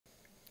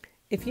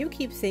If you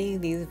keep seeing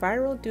these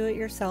viral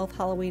do-it-yourself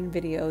Halloween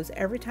videos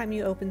every time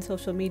you open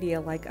social media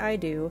like I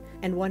do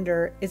and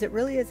wonder, is it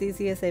really as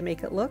easy as they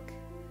make it look?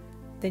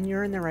 Then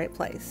you're in the right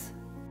place.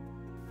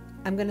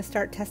 I'm going to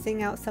start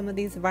testing out some of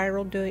these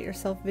viral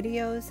do-it-yourself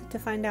videos to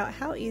find out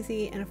how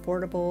easy and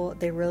affordable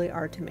they really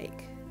are to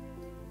make.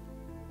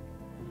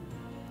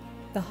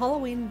 The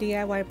Halloween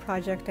DIY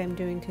project I'm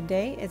doing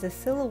today is a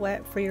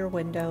silhouette for your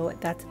window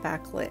that's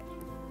backlit.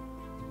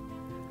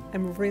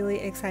 I'm really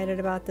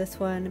excited about this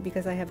one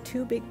because I have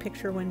two big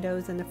picture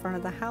windows in the front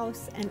of the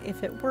house, and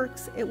if it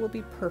works, it will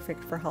be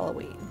perfect for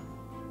Halloween.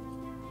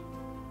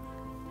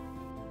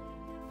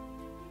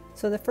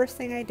 So the first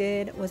thing I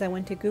did was I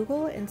went to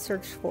Google and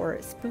searched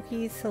for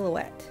spooky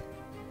silhouette.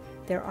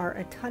 There are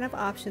a ton of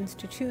options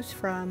to choose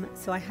from,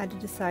 so I had to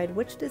decide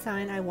which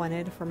design I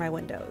wanted for my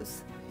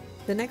windows.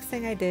 The next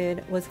thing I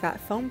did was got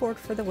foam board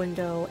for the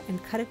window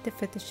and cut it to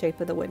fit the shape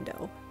of the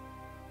window.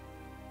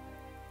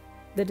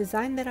 The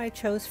design that I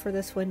chose for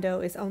this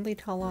window is only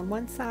tall on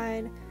one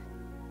side,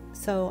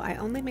 so I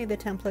only made the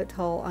template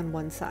tall on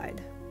one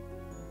side.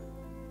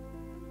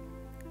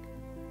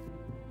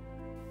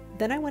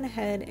 Then I went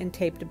ahead and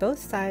taped both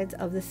sides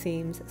of the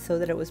seams so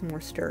that it was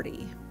more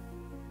sturdy.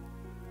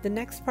 The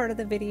next part of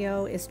the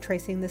video is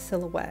tracing the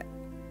silhouette.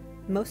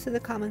 Most of the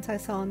comments I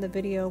saw in the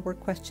video were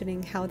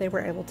questioning how they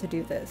were able to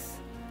do this.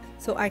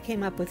 So I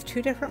came up with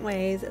two different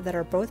ways that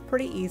are both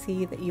pretty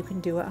easy that you can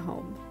do at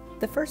home.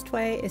 The first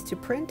way is to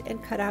print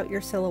and cut out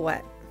your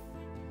silhouette.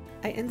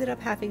 I ended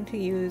up having to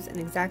use an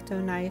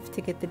X-Acto knife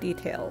to get the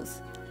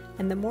details,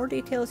 and the more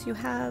details you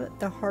have,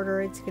 the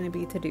harder it's going to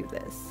be to do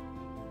this.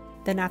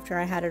 Then after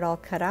I had it all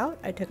cut out,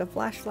 I took a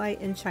flashlight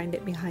and shined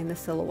it behind the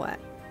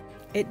silhouette.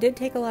 It did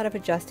take a lot of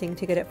adjusting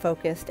to get it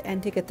focused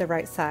and to get the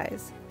right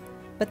size,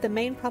 but the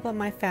main problem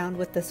I found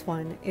with this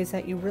one is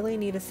that you really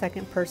need a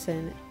second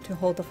person to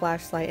hold the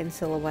flashlight and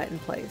silhouette in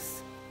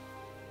place.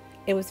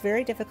 It was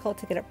very difficult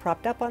to get it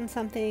propped up on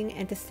something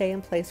and to stay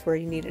in place where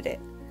you needed it,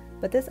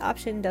 but this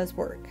option does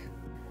work.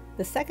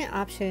 The second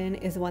option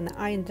is the one that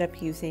I ended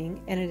up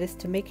using, and it is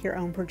to make your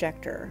own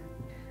projector.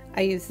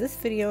 I used this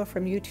video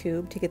from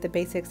YouTube to get the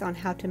basics on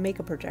how to make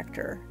a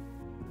projector.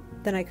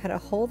 Then I cut a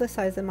hole the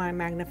size of my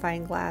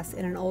magnifying glass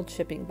in an old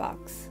shipping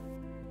box.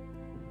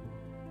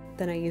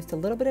 Then I used a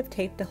little bit of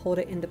tape to hold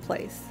it into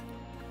place.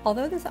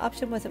 Although this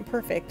option wasn't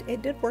perfect,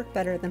 it did work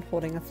better than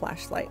holding a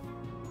flashlight.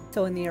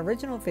 So in the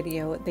original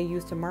video, they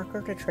used a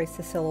marker to trace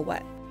the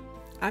silhouette.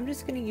 I'm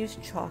just going to use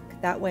chalk,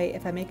 that way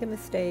if I make a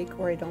mistake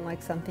or I don't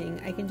like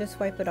something, I can just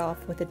wipe it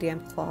off with a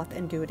damp cloth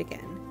and do it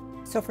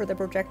again. So for the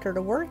projector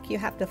to work, you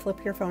have to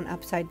flip your phone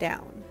upside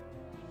down.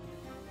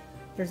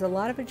 There's a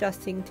lot of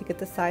adjusting to get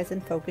the size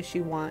and focus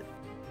you want.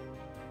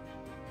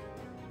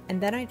 And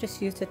then I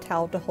just used a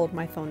towel to hold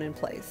my phone in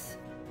place.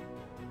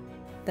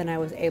 Then I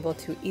was able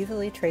to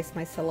easily trace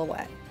my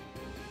silhouette.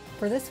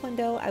 For this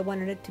window, I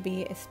wanted it to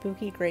be a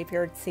spooky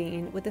graveyard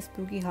scene with a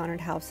spooky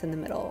haunted house in the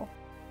middle.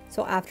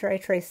 So after I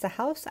traced the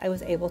house, I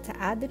was able to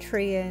add the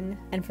tree in,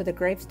 and for the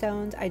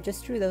gravestones, I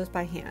just drew those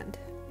by hand.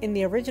 In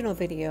the original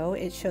video,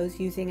 it shows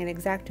using an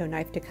X-Acto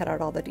knife to cut out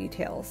all the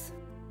details.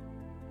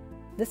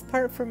 This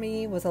part for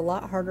me was a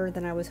lot harder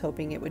than I was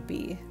hoping it would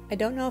be. I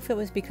don't know if it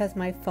was because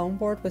my foam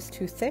board was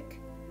too thick,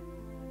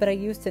 but I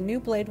used a new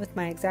blade with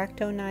my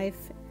X-Acto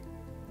knife,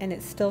 and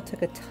it still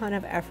took a ton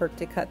of effort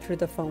to cut through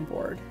the foam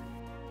board.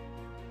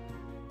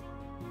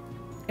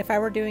 If I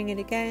were doing it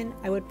again,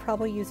 I would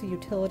probably use a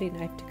utility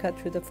knife to cut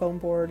through the foam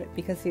board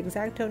because the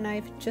X-Acto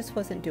knife just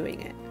wasn't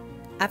doing it.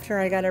 After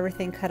I got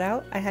everything cut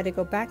out, I had to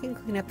go back and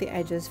clean up the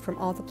edges from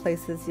all the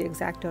places the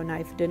X-Acto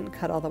knife didn't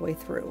cut all the way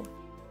through.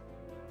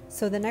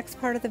 So the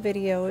next part of the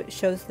video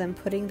shows them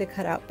putting the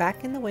cutout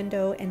back in the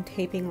window and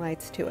taping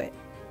lights to it.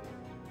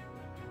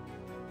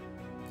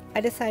 I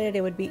decided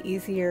it would be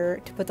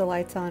easier to put the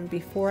lights on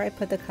before I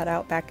put the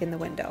cutout back in the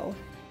window.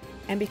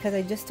 And because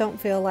I just don't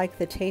feel like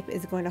the tape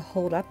is going to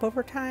hold up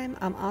over time,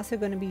 I'm also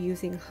going to be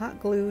using hot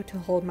glue to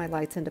hold my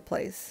lights into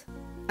place.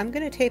 I'm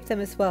going to tape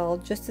them as well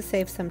just to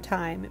save some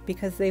time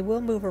because they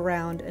will move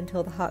around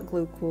until the hot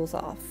glue cools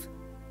off.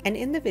 And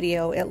in the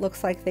video, it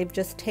looks like they've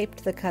just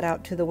taped the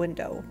cutout to the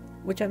window,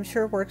 which I'm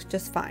sure works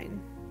just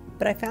fine.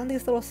 But I found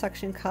these little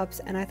suction cups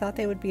and I thought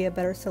they would be a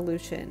better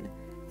solution,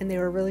 and they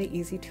were really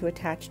easy to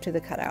attach to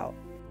the cutout.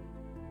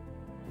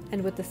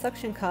 And with the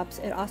suction cups,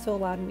 it also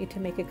allowed me to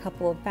make a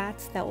couple of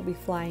bats that will be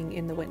flying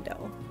in the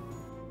window.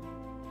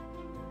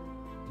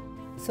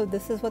 So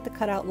this is what the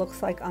cutout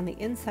looks like on the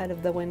inside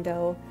of the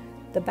window.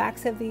 The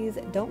backs of these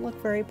don't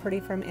look very pretty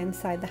from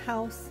inside the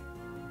house,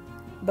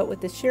 but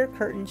with the sheer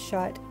curtains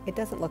shut, it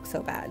doesn't look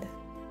so bad.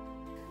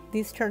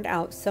 These turned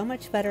out so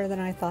much better than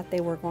I thought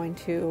they were going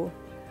to.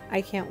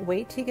 I can't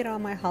wait to get all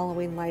my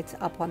Halloween lights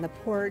up on the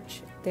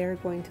porch. They're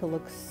going to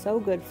look so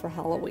good for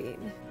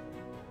Halloween.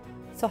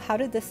 So how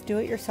did this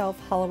do-it-yourself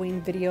Halloween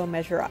video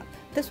measure up?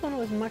 This one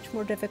was much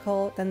more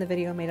difficult than the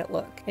video made it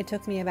look. It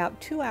took me about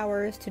 2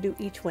 hours to do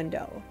each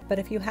window, but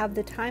if you have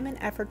the time and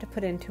effort to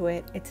put into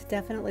it, it's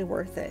definitely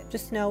worth it.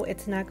 Just know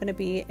it's not going to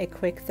be a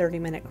quick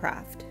 30-minute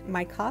craft.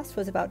 My cost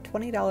was about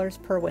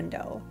 $20 per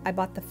window. I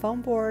bought the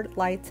foam board,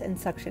 lights, and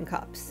suction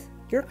cups.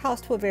 Your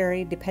cost will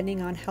vary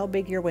depending on how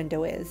big your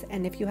window is,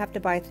 and if you have to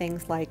buy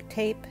things like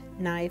tape,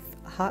 knife,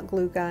 hot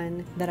glue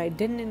gun that I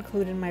didn't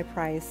include in my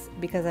price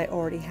because I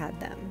already had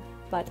them.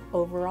 But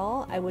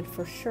overall, I would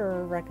for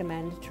sure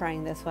recommend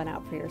trying this one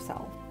out for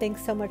yourself.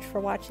 Thanks so much for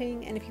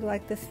watching, and if you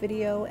like this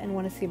video and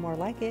want to see more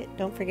like it,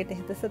 don't forget to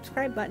hit the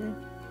subscribe button.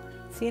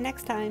 See you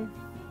next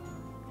time!